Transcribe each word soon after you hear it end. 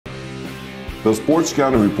The Sports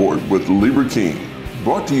Scouting Report with Lieber King,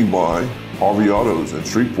 brought to you by Harvey Autos in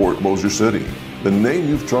Shreveport, Bossier City, the name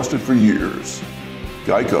you've trusted for years.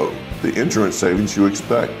 Geico, the insurance savings you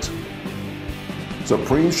expect.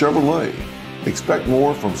 Supreme Chevrolet, expect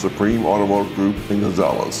more from Supreme Automotive Group in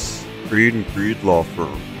Gonzales. Creed and Creed Law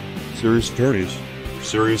Firm, serious attorneys for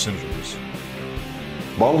serious injuries.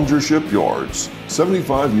 Bollinger Shipyards,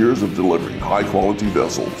 75 years of delivering high-quality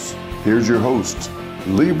vessels. Here's your host,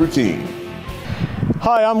 Lieber King.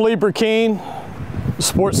 Hi, I'm Lieber King,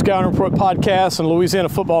 Sports Scouting Report podcast and Louisiana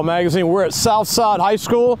Football Magazine. We're at Southside High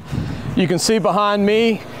School. You can see behind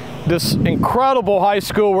me this incredible high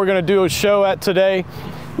school we're going to do a show at today.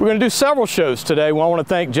 We're going to do several shows today. Well, I want to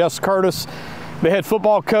thank Jess, the head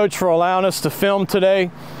football coach, for allowing us to film today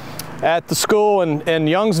at the school in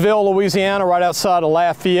Youngsville, Louisiana, right outside of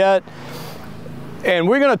Lafayette. And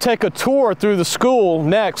we're going to take a tour through the school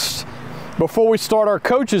next before we start our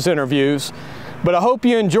coaches' interviews. But I hope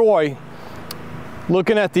you enjoy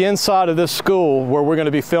looking at the inside of this school where we're going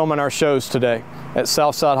to be filming our shows today at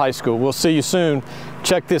Southside High School. We'll see you soon.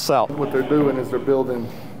 Check this out. What they're doing is they're building,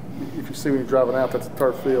 if you see when you're driving out, that's a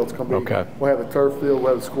turf field. It's going to be, okay. We'll have the turf field,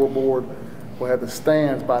 we'll have the scoreboard, we'll have the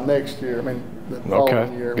stands by next year. I mean, the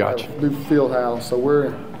following year. Gotcha. We'll have a new field house. So we're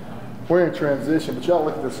in transition, but y'all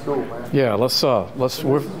look at this school, man. Yeah, let's. So this is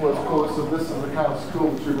what's cool. So this is the kind of school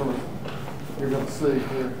that you're going to see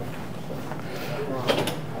here.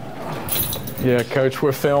 Yeah, Coach,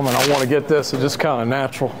 we're filming. I want to get this. It's just kind of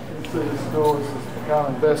natural. You see the school. This is the kind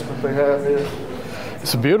of investment they have here.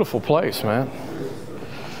 It's a beautiful place, man.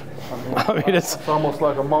 I mean, it's almost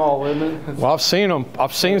like a mall, isn't it? Well, I've seen them.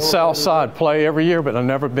 I've seen Southside play every year, but I've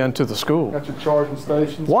never been to the school. Got your charging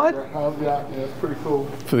stations. What? Yeah, it's pretty cool.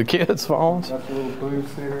 For the kids' phones? Got your little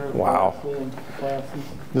booths here. Wow. Classes.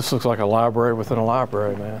 This looks like a library within a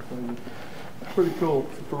library, man. Pretty cool.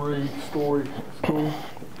 It's a 3-story school.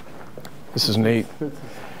 This is neat. It's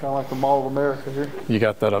kind of like the Mall of America here. You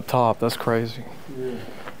got that up top. That's crazy. Yeah.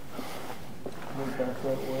 Look back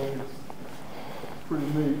that way. It's pretty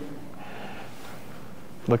neat.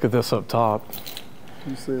 Look at this up top.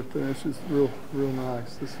 You see it there? It's just real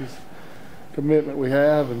nice. This is commitment we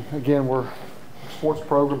have, and again, sports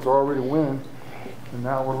programs are already winning, and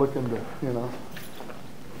now we're looking to, the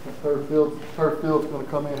turf field's going to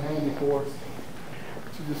come in handy for us.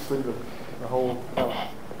 You just see the whole.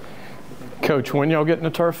 Coach, when y'all getting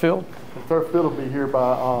the turf field? The turf field will be here by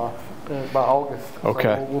August.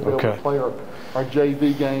 Okay. So we'll be able to play our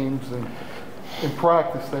JV games and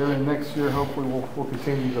practice there, and next year hopefully we'll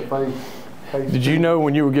continue to phase. Did you know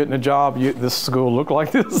when you were getting a job, this school looked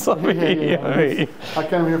like this? I mean, I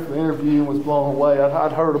came here for the interview and was blown away.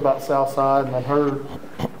 I'd heard about Southside, and I'd heard,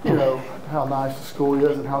 how nice the school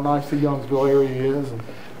is and how nice the Youngsville area is. And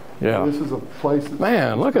yeah. This is a place.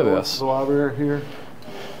 Man, look at this. The library here.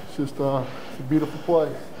 It's just it's a beautiful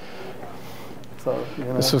place. So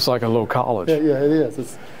this looks like a little college. Yeah, it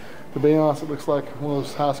is. To be honest, it looks like one of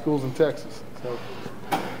those high schools in Texas. So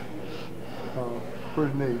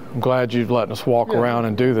pretty neat. I'm glad you've let us walk around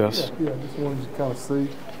and do this. Yeah, just wanted to kind of see.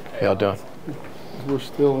 Yeah, done. We're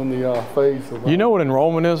still in the phase of. You know what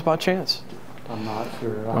enrollment is by chance? I'm not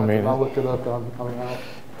sure. I'll look it up. I'll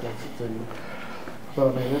text it to you. But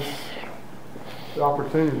I mean, it's the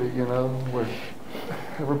opportunity, where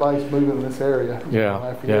everybody's moving in this area.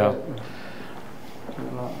 Yeah.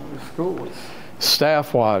 The school is.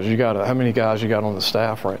 Staff-wise, how many guys you got on the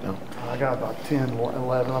staff right now? I got about 10,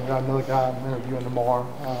 11. I've got another guy I'm interviewing tomorrow.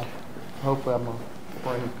 Hopefully, I'm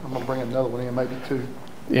gonna bring another one in, maybe 2.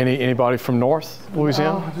 Anybody from North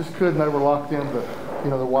Louisiana? No, I just couldn't. They were locked in, but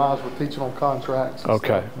the wives were teaching on contracts.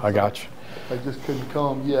 Okay, I got you. They just couldn't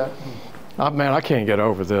come yet. Man, I can't get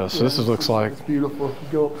over this. Yeah, looks like it's beautiful. You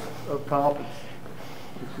go up top,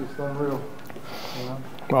 it's just unreal.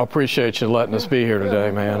 Well, I appreciate you letting us be here today,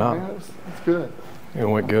 man. It's good. It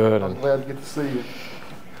went good. I'm glad to get to see you.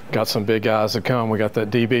 Got some big guys that come. We got that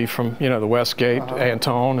DB from, the Westgate,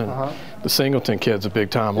 Antone, and the Singleton kid's a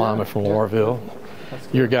big-time lineman from Laurelville.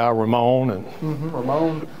 Your guy, Ramon. And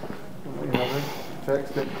Ramon, Tech's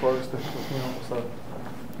getting close to, so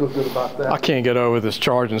feel good about that. I can't get over this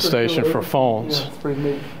charging station for phones. Yeah, it's pretty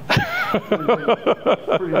neat.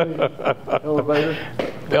 Pretty neat. Elevator.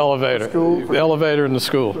 The elevator. The elevator in the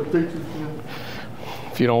school. For teachers,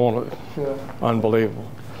 If you don't want to, unbelievable.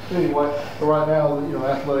 Anyway, right now,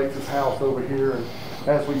 athletics is housed over here, and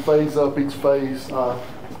as we phase up each phase,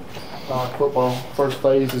 football, first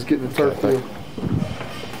phase is getting the turf field.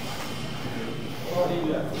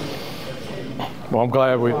 Well, I'm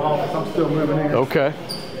glad I'm still moving in. Okay.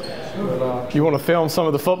 But, you want to film some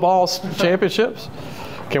of the football championships?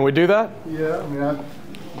 Can we do that? Yeah, I mean,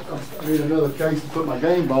 I need another case to put my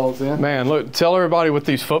game balls in. Man, look, tell everybody what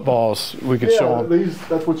these footballs we could show them.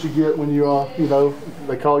 That's what you get when you, you know,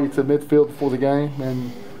 they call you to midfield before the game.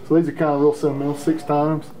 And so these are kind of real sentimental, 6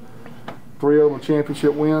 times. 3 of them are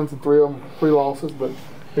championship wins and 3 of them 3 losses. But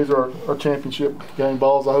these are our championship game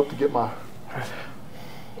balls. I hope to get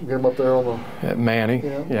them up there on the At Manny.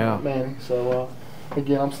 Yeah. Manny. So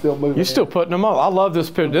again, I'm still moving. You're still putting them up. I love this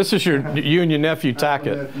picture. This is you and your nephew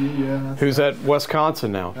Tackett, who's at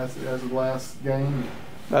Wisconsin now. That's the last game.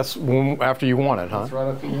 That's after you won it, huh? That's right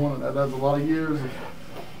after you won it. That was a lot of years.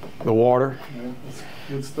 The water. Yeah, it's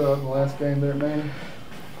good stuff. The last game there, man.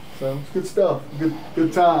 So it's good stuff.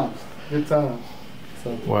 Good times. Good times.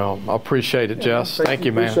 So, well, I appreciate it, Jess. Thank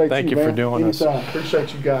you, man. Thank you for doing this.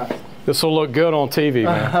 Appreciate you guys. This will look good on TV,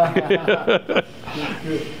 man.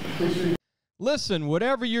 Good. Listen,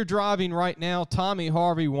 whatever you're driving right now, Tommy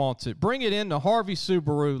Harvey wants it. Bring it in to Harvey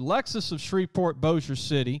Subaru, Lexus of Shreveport, Bossier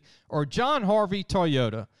City, or John Harvey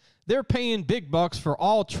Toyota. They're paying big bucks for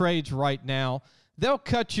all trades right now. They'll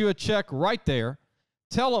cut you a check right there.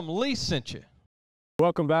 Tell them Lee sent you.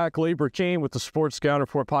 Welcome back, Lee Burkeen with the Sports Scouting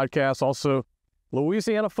Report podcast. Also,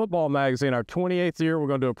 Louisiana Football Magazine, our 28th year. We're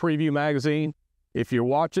going to do a preview magazine. If you're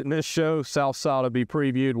watching this show, Southside will be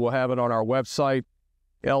previewed. We'll have it on our website,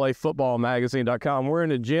 lafootballmagazine.com. We're in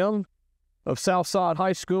the gym of Southside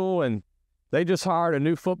High School, and they just hired a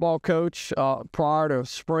new football coach prior to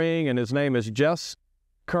spring, and his name is Jess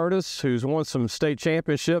Curtis, who's won some state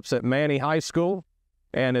championships at Manny High School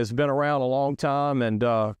and has been around a long time. And,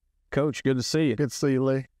 Coach, good to see you. Good to see you,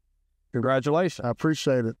 Lee. Congratulations. I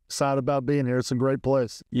appreciate it. Excited about being here. It's a great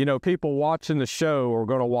place. You know, people watching the show or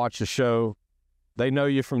going to watch the show, they know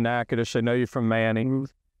you from Natchitoches, they know you from Manning.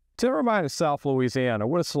 Tell everybody in South Louisiana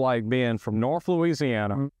what it's like being from North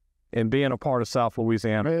Louisiana and being a part of South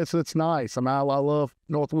Louisiana. It's nice. I mean, I love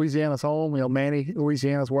North Louisiana's home. You know, Manny,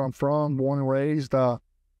 Louisiana is where I'm from, born and raised.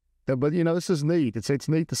 But, you know, this is neat. It's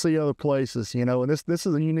neat to see other places, you know, and this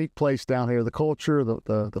is a unique place down here. The culture,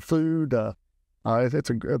 the food,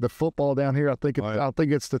 the football down here. I think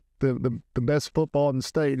it's the best football in the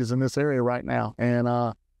state is in this area right now.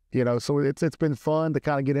 And, you know, so it's been fun to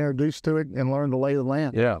kind of get introduced to it and learn the lay of the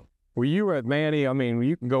land. Yeah. Well, you were at Manny. I mean,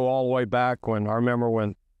 you can go all the way back when I remember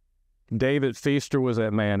when David Feaster was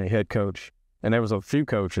at Manny, head coach, and there was a few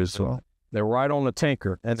coaches. They were right on the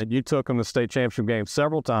tinker, and then you took them to state championship games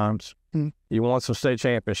several times. You won some state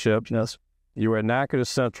championships. Yes. You were at Natchitoches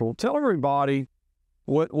Central. Tell everybody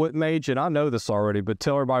what made you, and I know this already, but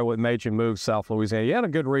tell everybody what made you move to South Louisiana. You had a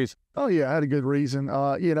good reason. Oh, yeah, I had a good reason.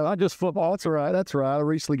 You know, I just football. That's right. That's right. I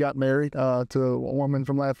recently got married to a woman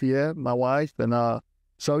from Lafayette, my wife, and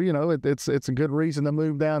so, you know, it's a good reason to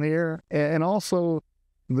move down here, and also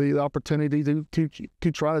the opportunity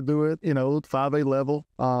to try to do it, you know, 5A level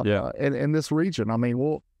in this region. I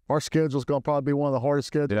mean, our schedule is going to probably be one of the hardest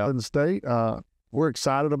schedules in the state. We're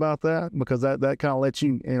excited about that because that kind of lets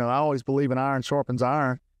you know, I always believe in iron sharpens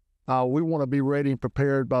iron. We want to be ready and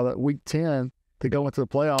prepared by the week 10 to go into the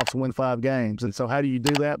playoffs and win 5 games. And so how do you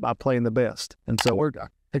do that? By playing the best. And so we're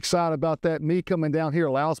excited about that. Me coming down here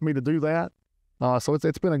allows me to do that. So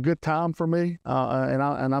it's been a good time for me, and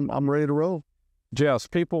I'm ready to roll. Jess,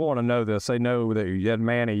 people want to know this. They know that you had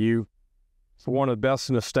Manny, you were one of the best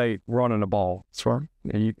in the state running the ball. That's right.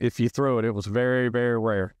 And if you threw it, it was very, very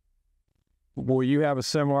rare. Will you have a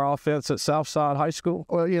similar offense at Southside High School?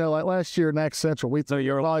 Well, you know, like last year at Nax Central, we threw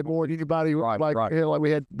a lot more than anybody. You know, like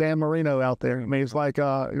we had Dan Marino out there. I mean, it's like, you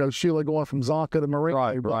know, Sheila going from Zonka to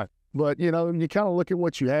Marino. But, you know, you kind of look at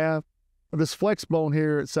what you have. This flex bone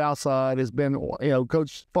here at Southside has been, you know,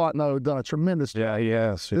 Coach Fontenot done a tremendous job. Yeah, he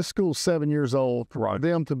has. This school's 7 years old. For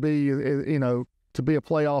them to be, you know, to be a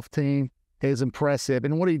playoff team is impressive.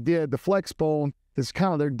 And what he did, the flex bone is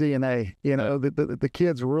kind of their DNA. You know, the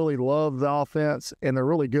kids really love the offense, and they're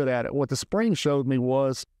really good at it. What the spring showed me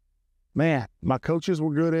was, man, my coaches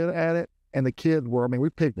were good at it, and the kids were. I mean,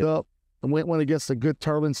 we picked up and went against a good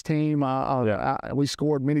Turlins team. We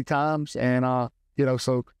scored many times, and you know,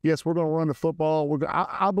 so yes, we're going to run the football.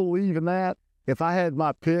 I believe in that. If I had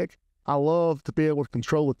my pick, I love to be able to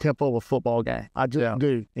control the tempo of a football game. I just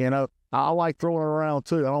do. You know, I like throwing it around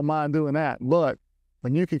too. I don't mind doing that. But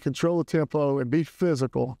when you can control the tempo and be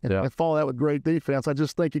physical and follow that with great defense, I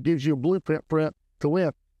just think it gives you a blueprint to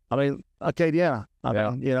win. I mean, Acadiana. I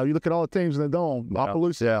mean, you know, you look at all the teams in the Dome,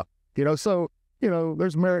 Opelousas. You know, so, you know,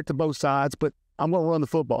 there's merit to both sides, but I'm going to run the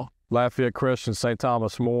football. Lafayette Christian, St.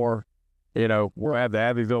 Thomas More. You know, we'll have the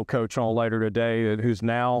Abbeville coach on later today who's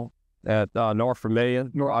now at North Vermilion,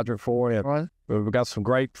 Roger Ford. We've got some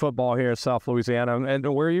great football here in South Louisiana.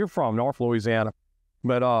 And where you're from, North Louisiana.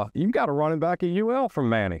 But you've got a running back at UL from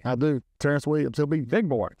Manny. I do. Terrence Williams. He'll be Big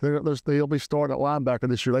boy. He'll be starting at linebacker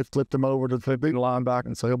this year. They flipped him over to the linebacker,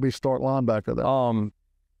 and so he'll be starting linebacker there.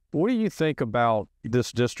 What do you think about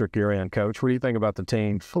this district you're in, Coach? What do you think about the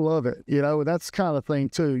team? I love it. That's kind of the thing,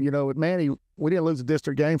 too. With Manny, we didn't lose a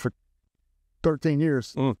district game for 13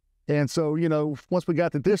 years. And so, once we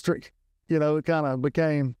got the district, it kind of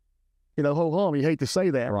became, ho-hum. You hate to say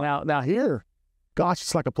that. Right. Now here, gosh,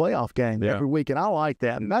 it's like a playoff game every week, and I like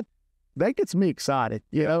that. And that gets me excited.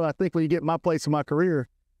 I think when you get in my place in my career,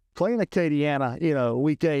 playing Acadiana,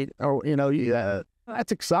 week 8, or,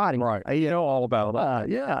 that's exciting. Right. All about that.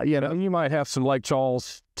 Yeah. You might have some Lake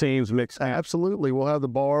Charles teams mixed in. Absolutely. We'll have the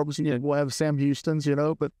Barbs, we'll have Sam Houston's,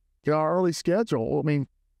 but our early schedule, I mean,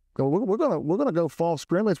 we're gonna go fall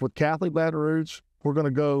scrimmage with Catholic Baton Rouge. We're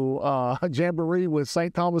gonna go Jamboree with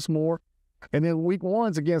St. Thomas More. And then week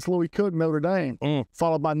 1's against Louis Cook, Notre Dame,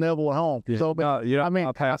 followed by Neville at home. Yeah. So,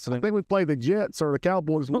 I think we play the Jets or the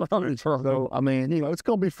Cowboys. So, it's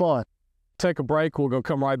going to be fun. Take a break. We're going to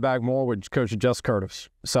come right back more with Coach Jess Curtis,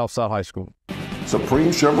 Southside High School. Supreme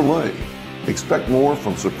Chevrolet. Expect more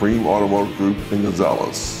from Supreme Automotive Group in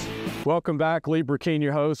Gonzales. Welcome back. Lee Burkeen,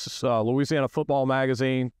 your host, Louisiana Football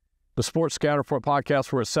Magazine, the Sports Scouting Report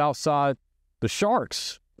podcast. We're at Southside. The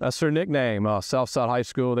Sharks, that's their nickname, Southside High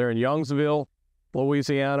School. They're in Youngsville,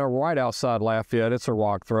 Louisiana, right outside Lafayette. It's a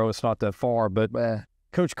rock throw. It's not that far. But,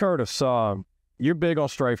 Coach Curtis, you're big on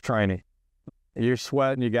strafe training. You're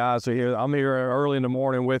sweating. You guys are here. I'm here early in the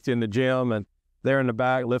morning with you in the gym, and they're in the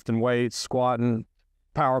back lifting weights, squatting,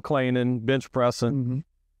 power cleaning, bench pressing. Mm-hmm.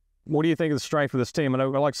 What do you think of the strength of this team? I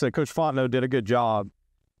know, like I said, Coach Fontenot did a good job,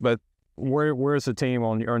 but where's the team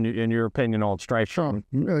in your opinion on strength training?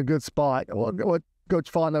 In a good spot. What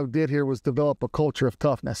Coach Fontenot did here was develop a culture of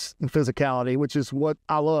toughness and physicality, which is what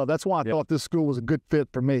I love. That's why I thought this school was a good fit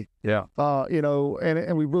for me. Yeah.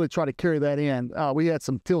 And we really try to carry that in. We had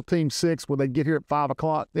some till team 6 where they'd get here at 5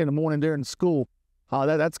 o'clock in the morning during school.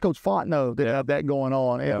 That's Coach Fontenot that had that going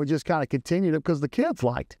on. And we just kind of continued it because the kids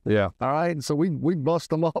liked it. Yeah. All right. And so we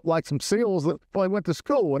bust them up like some seals that probably went to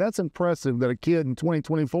school. And that's impressive that a kid in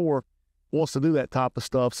 2024 wants to do that type of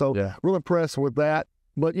stuff. So real impressed with that.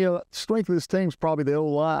 But, strength of this team is probably the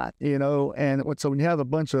O-line, and so when you have a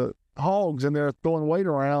bunch of hogs in there throwing weight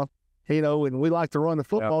around, and we like to run the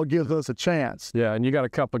football, gives us a chance. Yeah, and you got a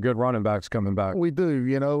couple of good running backs coming back. We do,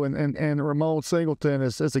 and Ramon Singleton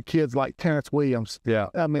is a kid like Terrence Williams. Yeah.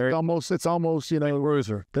 I mean, it's almost,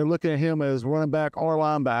 bruiser. They're looking at him as running back or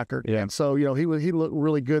linebacker. Yeah. And so, he looked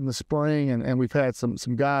really good in the spring, and we've had some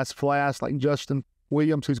guys flash like Justin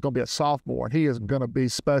Williams, who's going to be a sophomore, and he is going to be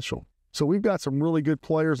special. So we've got some really good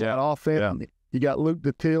players on offense. Yeah. You got Luke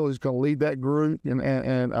Detill who's going to lead that group,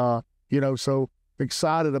 and so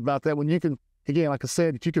excited about that. When you can, again, like I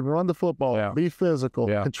said, if you can run the football, be physical,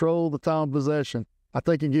 control the time of possession, I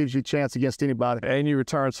think it gives you a chance against anybody. And you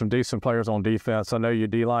returned some decent players on defense. I know your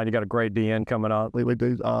D-line, you got a great DN coming up. We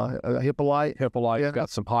do. Hippolyte, got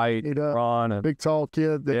some height, run. And big, tall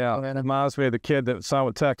kid. It reminds me of the kid that signed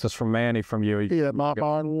with Texas from Manny from you. Yeah,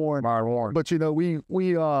 Myron Warren. But,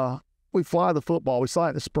 we fly the football. We saw it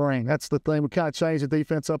in the spring. That's the thing. We kind of changed the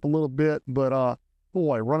defense up a little bit, but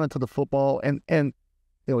running to the football and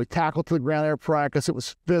we tackled to the ground air practice. It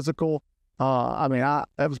was physical. That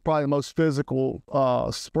was probably the most physical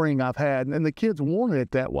spring I've had, and the kids wanted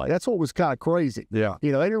it that way. That's what was kind of crazy. Yeah. They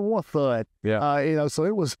didn't want thud. Yeah. So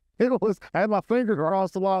it was. I had my fingers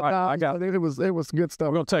crossed a lot of times. It was good stuff.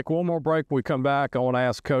 We're gonna take one more break. When we come back, I want to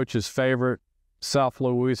ask Coach his favorite South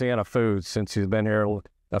Louisiana food since he's been here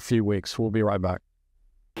a few weeks. We'll be right back.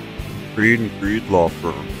 Creed and Creed Law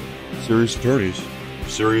Firm. Serious attorneys,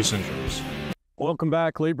 serious injuries. Welcome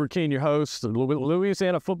back. Lee Burkeen, your host,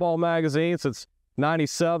 Louisiana Football Magazine since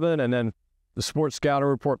 '97, and then the Sports Scouting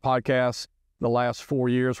Report podcast the last 4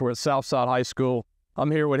 years. We're at Southside High School. I'm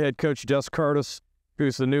here with head coach Jess Curtis,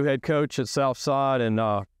 who's the new head coach at Southside, and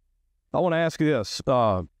I want to ask you this.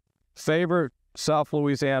 Favorite South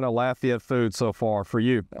Louisiana Lafayette food so far for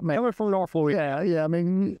you? Coming from North Louisiana. Yeah.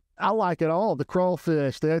 I like it all. The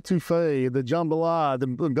crawfish, the etouffee, the jambalaya,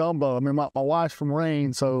 the gumbo. My wife's from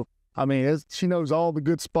Rain, so she knows all the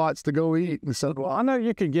good spots to go eat. And so, I know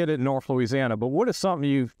you could get it in North Louisiana, but what is something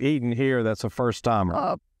you've eaten here that's a first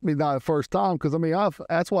timer? Not a first time, because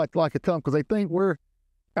that's why I like to tell them, because they think we're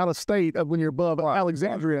out of state when you're above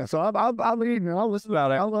Alexandria. So I've eaten. I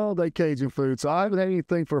love that Cajun food. So I haven't had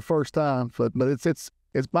anything for a first time, but it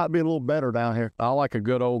might be a little better down here. I like a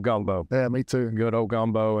good old gumbo. Yeah, me too. Good old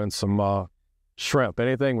gumbo and some shrimp.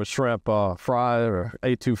 Anything with shrimp, fried or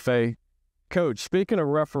etouffee. Coach, speaking of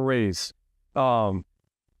referees,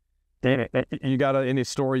 You got any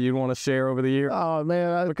story you want to share over the year? Oh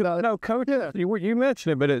man, No, Coach, you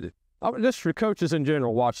mentioned it, but just for coaches in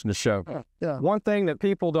general watching the show. Yeah. One thing that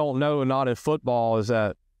people don't know, not in football, is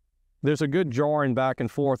that there's a good jarring back and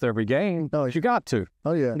forth every game. Oh, You got to.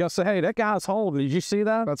 Oh yeah. You got to say, hey, that guy's holding. Did you see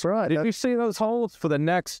that? That's right. Did you see those holds for the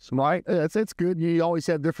next, right? Yeah, it's good. You always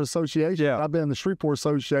have different associations. Yeah. I've been in the Shreveport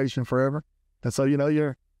Association forever. And so,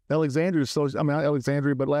 you're Alexandria, not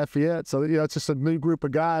Alexandria, but Lafayette. So, it's just a new group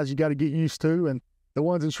of guys you got to get used to. And the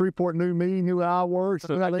ones in Shreveport knew me, knew how I worked,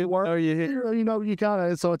 knew how they worked. You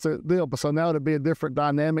kind of, so it's a deal. But so now it'll be a different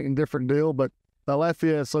dynamic and different deal. But the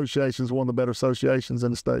Lafayette Association is one of the better associations in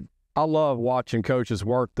the state. I love watching coaches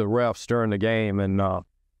work the refs during the game. And,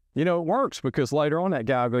 it works because later on that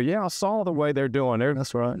guy will go, yeah, I saw the way they're doing.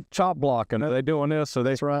 That's right. Chop blocking. Are they doing this? So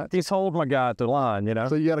That's right. He's holding my guy at the line,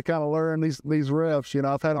 So you got to kind of learn these refs.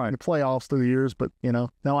 I've had them in the playoffs through the years, but,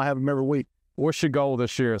 now I have them every week. What's your goal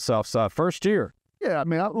this year at Southside? First year? Yeah,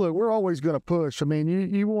 look, we're always going to push.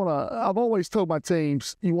 You want to, I've always told my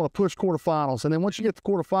teams, you want to push quarterfinals. And then once you get to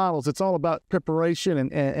quarterfinals, it's all about preparation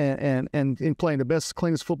and playing the best,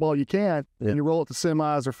 cleanest football you can. Yeah. And you roll it to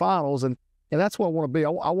semis or finals. And that's what I want to be. I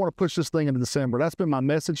want to push this thing into December. That's been my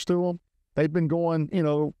message to them. They've been going,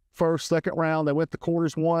 first, second round. They went to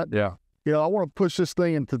quarters once. Yeah. I want to push this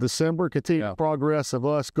thing into December, continue the progress of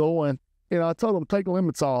us going. I told them, take the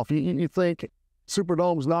limits off. You think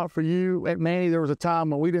Superdome's not for you. At Manny, there was a time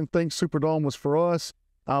when we didn't think Superdome was for us.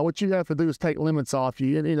 What you have to do is take limits off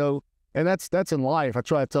you. And that's in life. I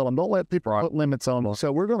try to tell them, don't let people put limits on them.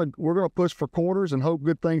 So we're gonna push for quarters and hope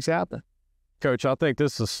good things happen. Coach, I think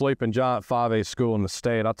this is a sleeping giant 5A school in the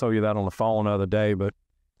state. I told you that on the phone the other day, but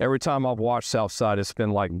every time I've watched Southside, it's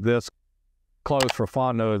been like this close for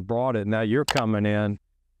Fontenot has brought it. Now you're coming in,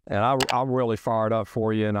 and I'm really fired up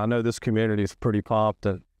for you, and I know this community is pretty pumped.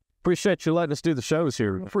 And appreciate you letting us do the shows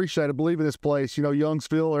here. Appreciate it. Believe in this place.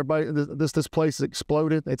 Youngsville, everybody, this place has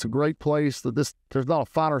exploded. It's a great place. There's not a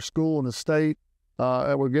finer school in the state.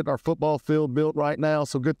 We're getting our football field built right now,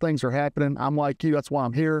 so good things are happening. I'm like you. That's why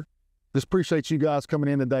I'm here. Just appreciate you guys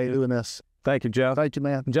coming in today doing this. Thank you, Jeff. Thank you,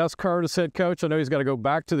 man. Jess Curtis, head coach. I know he's got to go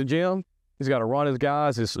back to the gym. He's got to run his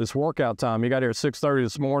guys. It's workout time. He got here at 6:30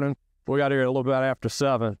 this morning. We got here a little bit after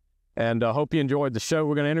 7. And I hope you enjoyed the show.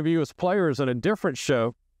 We're going to interview his players in a different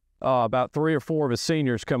show. About 3 or 4 of his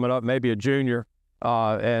seniors coming up, maybe a junior,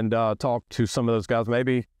 and talk to some of those guys.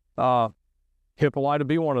 Maybe Hippolyte will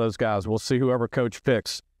be one of those guys. We'll see whoever coach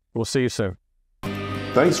picks. We'll see you soon.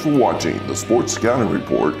 Thanks for watching the Sports Scouting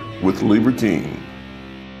Report with Lieber King.